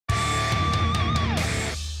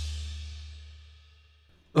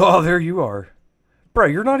Oh, there you are. Bro,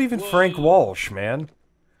 you're not even Frank Whoa. Walsh, man.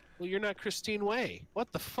 Well, you're not Christine Way.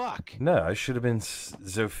 What the fuck? No, I should have been was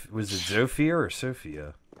it Zofia or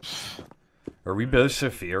Sophia? Are we both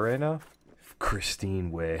Sophia right now?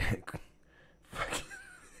 Christine Way.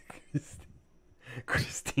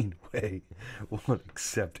 Christine Way won't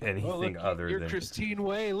accept anything other you're than... Christine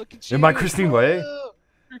Way. Look at you. Am I Christine Way?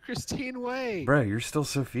 You're Christine Way. Bro, you're still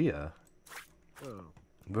Sophia. Oh.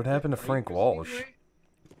 What happened to Are you Frank Christine Walsh? Way?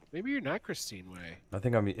 Maybe you're not Christine Way. I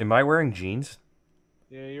think I'm... Am I wearing jeans?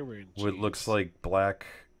 Yeah, you're wearing jeans. What looks like black...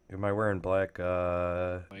 Am I wearing black,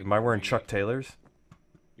 am I wearing Chuck Taylors?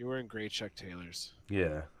 You're wearing gray Chuck Taylors.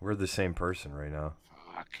 Yeah, we're the same person right now.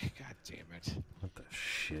 Fuck. God damn it. What the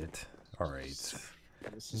shit? Alright.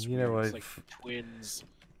 This is You weird. know what? It's like twins.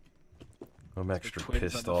 I'm extra twins on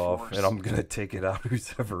pissed the off, force. and I'm gonna take it out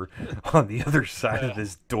who's ever on the other side of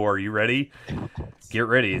this door. You ready? Get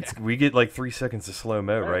ready. We get like 3 seconds of slow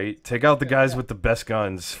mo, right? Take out the guys with the best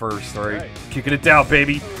guns first, alright? Kicking it down,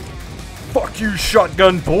 baby. Fuck you,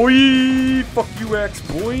 shotgun boy. Fuck you, axe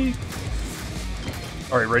boy.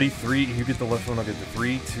 Alright, ready? 3. You get the left one. I'll get the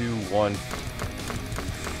 3, 2, 1.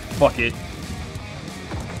 Fuck it.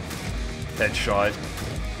 Headshot.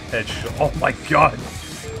 Headshot. Oh my god.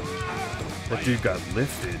 That dude got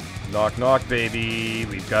lifted. Knock, knock, baby.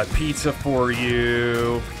 We've got pizza for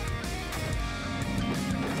you.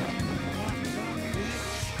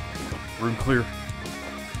 Room clear.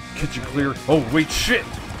 Kitchen clear. Oh, wait, shit.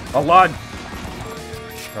 A lot.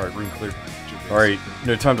 Alright, room clear. Alright,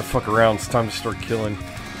 no time to fuck around. It's time to start killing.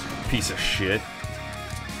 Piece of shit.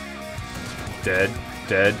 Dead.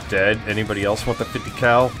 Dead. Dead. Anybody else want the 50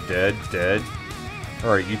 cal? Dead. Dead.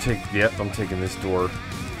 Alright, you take... Yep, I'm taking this door.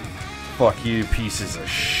 Fuck you, pieces of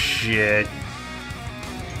shit.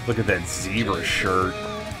 Look at that zebra shirt.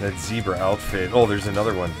 That zebra outfit. Oh, there's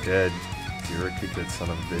another one. Dead. Zero, kick that son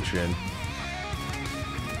of a bitch in.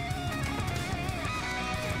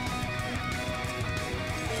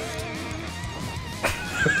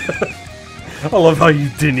 I love how you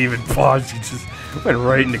didn't even pause. You just went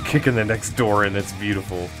right into kicking the next door, and that's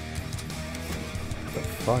beautiful. Get the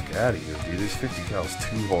fuck out of here, dude. This 50 cal's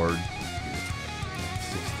too hard.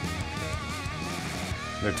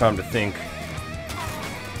 No time to think.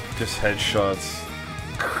 Just headshots.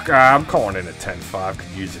 I'm calling it a 10-5.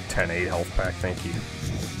 Could use a 10-8 health pack, thank you.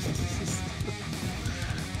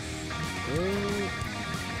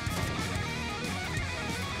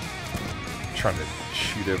 Trying to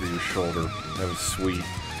shoot over your shoulder. That was sweet.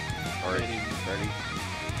 Alright, ready?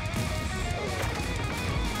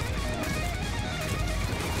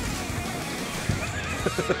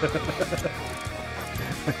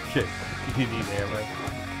 Okay, you need ammo.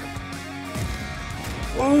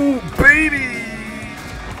 Oh, baby!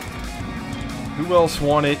 Who else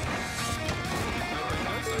want it?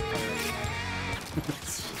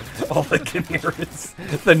 All I can hear is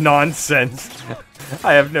the nonsense.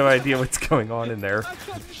 I have no idea what's going on in there.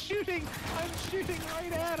 I'm shooting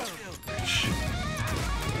right at him.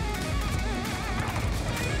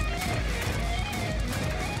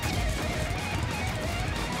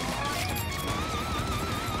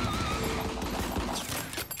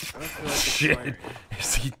 Shit.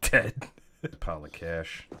 Is he dead? Pile of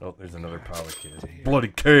cash. Oh, there's another pile of cash. Bloody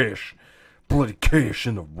cash. Bloody cash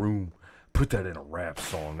in the room. Put that in a rap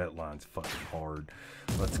song. That line's fucking hard.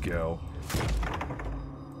 Let's go.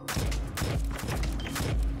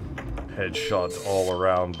 Headshots all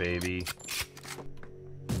around, baby.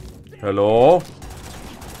 Hello?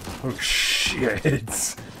 Oh,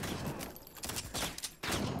 shit.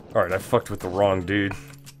 Alright, I fucked with the wrong dude.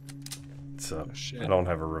 What's up? I don't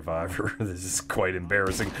have a reviver. This is quite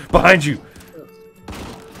embarrassing. Behind you!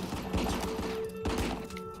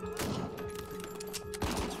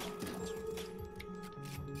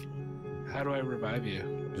 How do I revive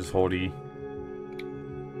you? Just hold E.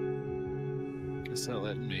 It's not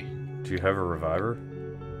letting me. Do you have a reviver?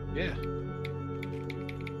 Yeah.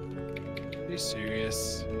 Are you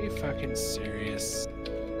serious? Are you fucking serious?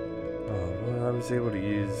 Oh, well, I was able to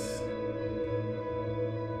use...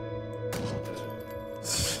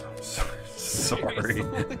 Sorry.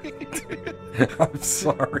 I'm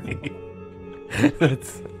sorry.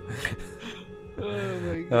 That's... Oh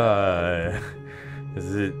my god.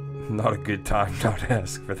 Is it not a good time not to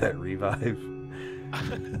ask for that revive?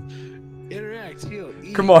 Interact, heal,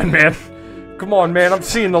 eat. Come on, man. Come on, man. I'm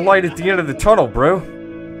seeing the light at the end of the tunnel, bro.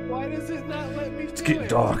 Why does it not let me It's getting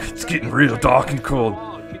dark. It's getting real dark and cold.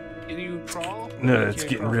 Can you crawl? No, it's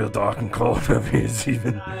getting real dark and cold over here,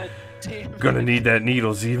 Zieben. God damn it. Gonna need that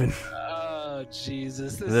needle, Zieben. Oh,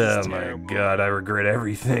 Jesus. This Oh is my terrible. god, I regret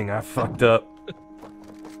everything. I fucked up.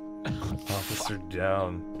 Oh, Officer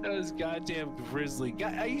down. That was goddamn grizzly.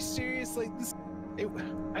 God, are you serious? Like this?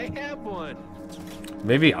 I have one.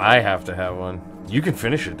 Maybe I have to have one. You can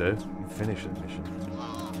finish it, though. You can finish the mission.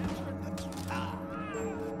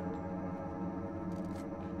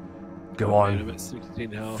 Go on. I'm at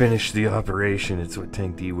 16 health. Finish the operation. It's what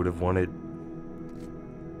Tank D would have wanted.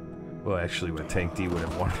 Well, actually, what Tank D would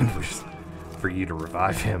have wanted was for you to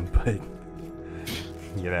revive him, but...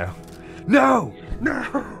 You know. No!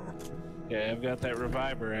 No! Yeah, I've got that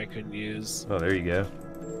reviver I couldn't use. Oh, there you go.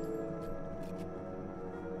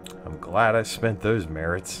 I'm glad I spent those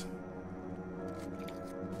merits.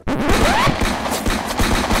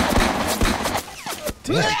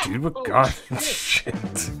 Damn, dude, what god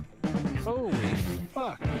shit. Holy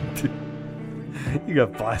fuck. You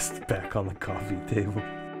got blasted back on the coffee table.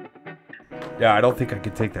 Yeah, I don't think I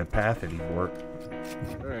could take that path anymore.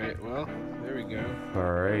 Alright, well, there we go.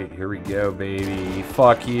 Alright, here we go, baby.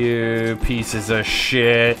 Fuck you, pieces of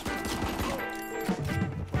shit.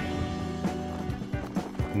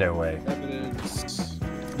 No way. Evidence.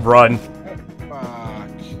 Run. Fuck.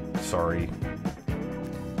 Sorry.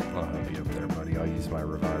 I'll help you up there, buddy. I'll use my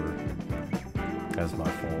reviver. That's my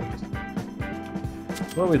fault.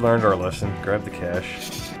 Well, we learned our lesson. Grab the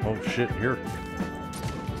cash. Oh shit, here.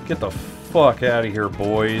 Get the fuck out of here,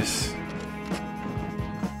 boys.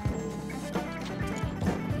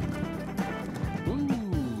 Ooh.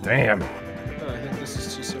 Damn. Oh, I think this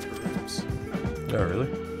is 2 separate rooms. Oh, really?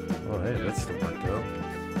 Well, hey, that's the work, though.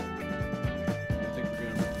 I think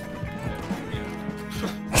we're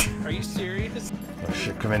gonna... Are you serious? Oh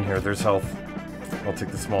shit, come in here. There's health. I'll take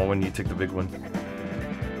the small one, you take the big one.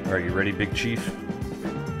 Alright, you ready, Big Chief?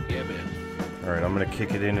 Yeah, man. Alright, I'm gonna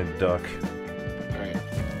kick it in and duck. Alright.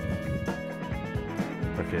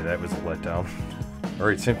 Okay, that was a letdown.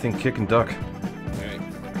 Alright, same thing, kick and duck. Alright.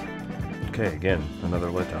 Okay, again, another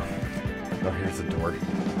letdown. Oh, here's the door.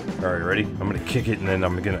 Alright, ready? I'm gonna kick it and then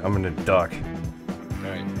I'm gonna duck.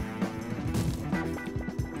 Alright.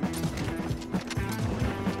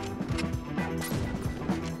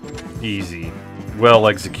 Easy. Well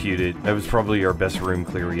executed. That was probably our best room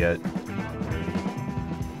clear yet.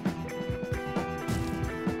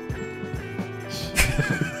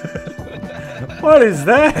 What is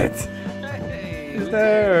that? Hey, Is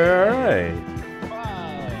that alright?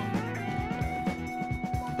 wow.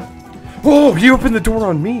 Whoa, he opened the door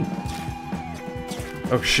on me!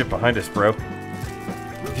 Oh shit, behind us, bro.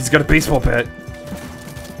 He's got a baseball bat.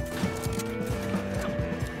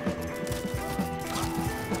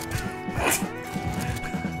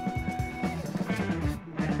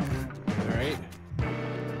 Alright.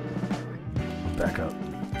 Back up.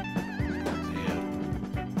 Damn.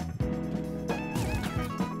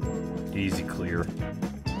 Easy clear.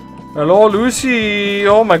 Hello, Lucy!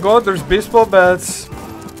 Oh my god, there's baseball bats!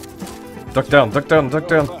 Duck down, duck down, duck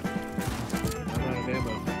down. Fuck. I'm out of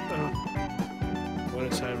ammo. What a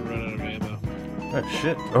time to run out of ammo. Oh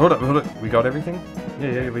shit. Oh, hold up, hold up. We got everything?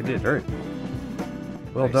 Yeah, we did. Alright.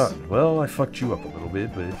 Well Nice. done. Well, I fucked you up a little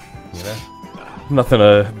bit, but, you know.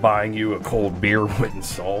 Nothing buying you a cold beer wouldn't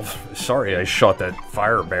solve. Sorry I shot that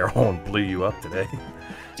fire barrel and blew you up today.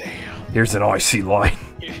 Damn. Here's an icy line.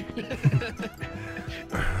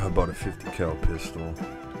 I bought a 50 cal pistol.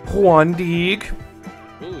 Juan Dig.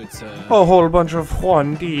 Ooh, it's A whole bunch of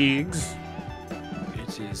Juan Digs.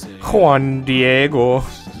 it is a... Juan Diego. Ooh,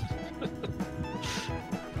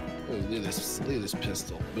 look at this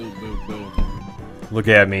pistol. Boom, boom, boom. Look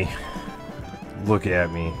at me. Look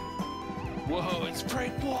at me. Whoa, it's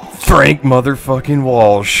Frank Walsh. Frank motherfucking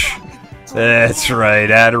Walsh. That's right,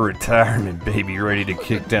 out of retirement, baby, ready to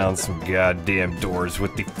kick down some goddamn doors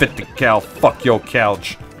with the 50 cal fuck your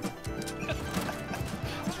couch.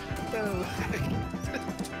 There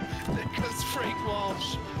goes Frank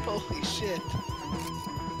Walsh. Holy shit.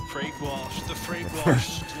 Frank Walsh, the Frank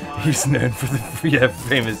Walsh slide. He's known for the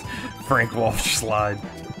famous Frank Walsh slide.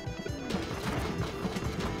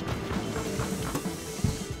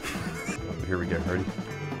 Here we go, ready?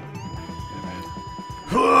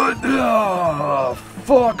 Ah,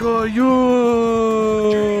 fuck are you?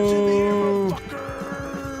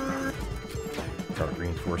 Got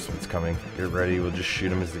reinforcements coming. Get ready, we'll just shoot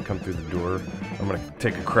them as they come through the door. I'm gonna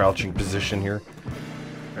take a crouching position here.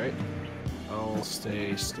 Right. I'll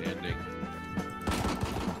stay standing.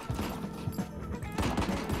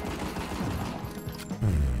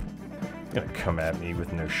 You're gonna come at me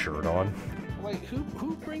with no shirt on. Like,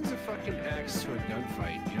 who brings a fucking axe to a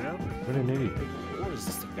gunfight, you know? What an idiot. What is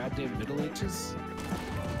this, the goddamn Middle Ages?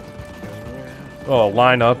 Oh,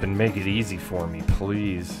 line up and make it easy for me,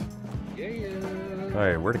 please. Yeah.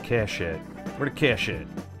 Alright, where the cash at? Where the cash at?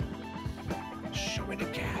 Show me the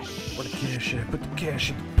cash. Where the cash at? Put the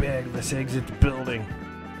cash in the bag. Let's exit the building.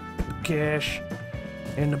 Put the cash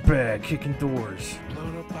in the bag. Kicking doors.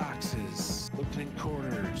 Blown up boxes. Looking in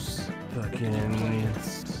corners. Fucking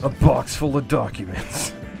a box full of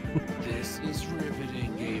documents. This is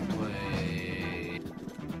riveting gameplay.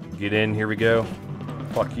 Get in. Here we go.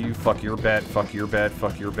 Fuck you. Fuck your bat. Fuck your bat.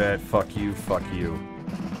 Fuck your bat. Fuck you. Fuck you.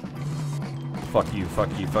 Fuck you.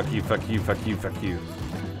 Fuck you. Fuck you. Fuck you. Fuck you. Fuck you.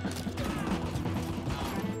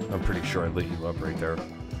 I'm pretty sure I lit you up right there.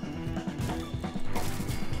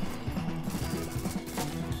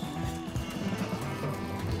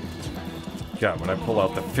 God, when I pull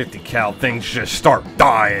out the 50 cal, things just start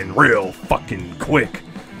dying real fucking quick.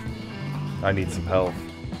 I need some help.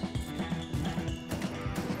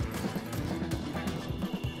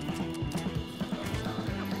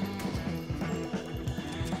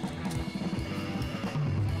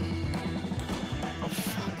 Oh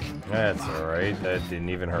fuck. That's alright, that didn't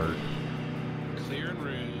even hurt. Clearing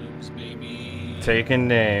rooms, baby. Taking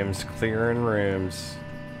names, clearing rooms.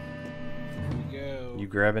 Here we go. You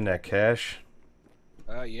grabbing that cash?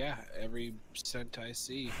 Yeah, every cent I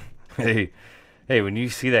see. Hey, when you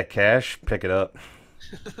see that cash, pick it up.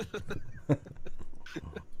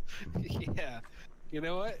 Yeah. You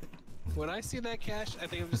know what? When I see that cash, I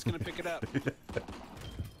think I'm just gonna pick it up.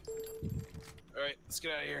 Alright, let's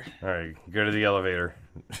get out of here. Alright, go to the elevator.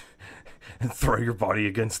 And throw your body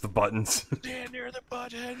against the buttons. Stand near the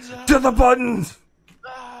buttons! To the buttons!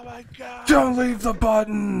 Oh my god! Don't leave the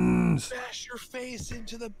buttons! Bash your face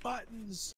into the buttons!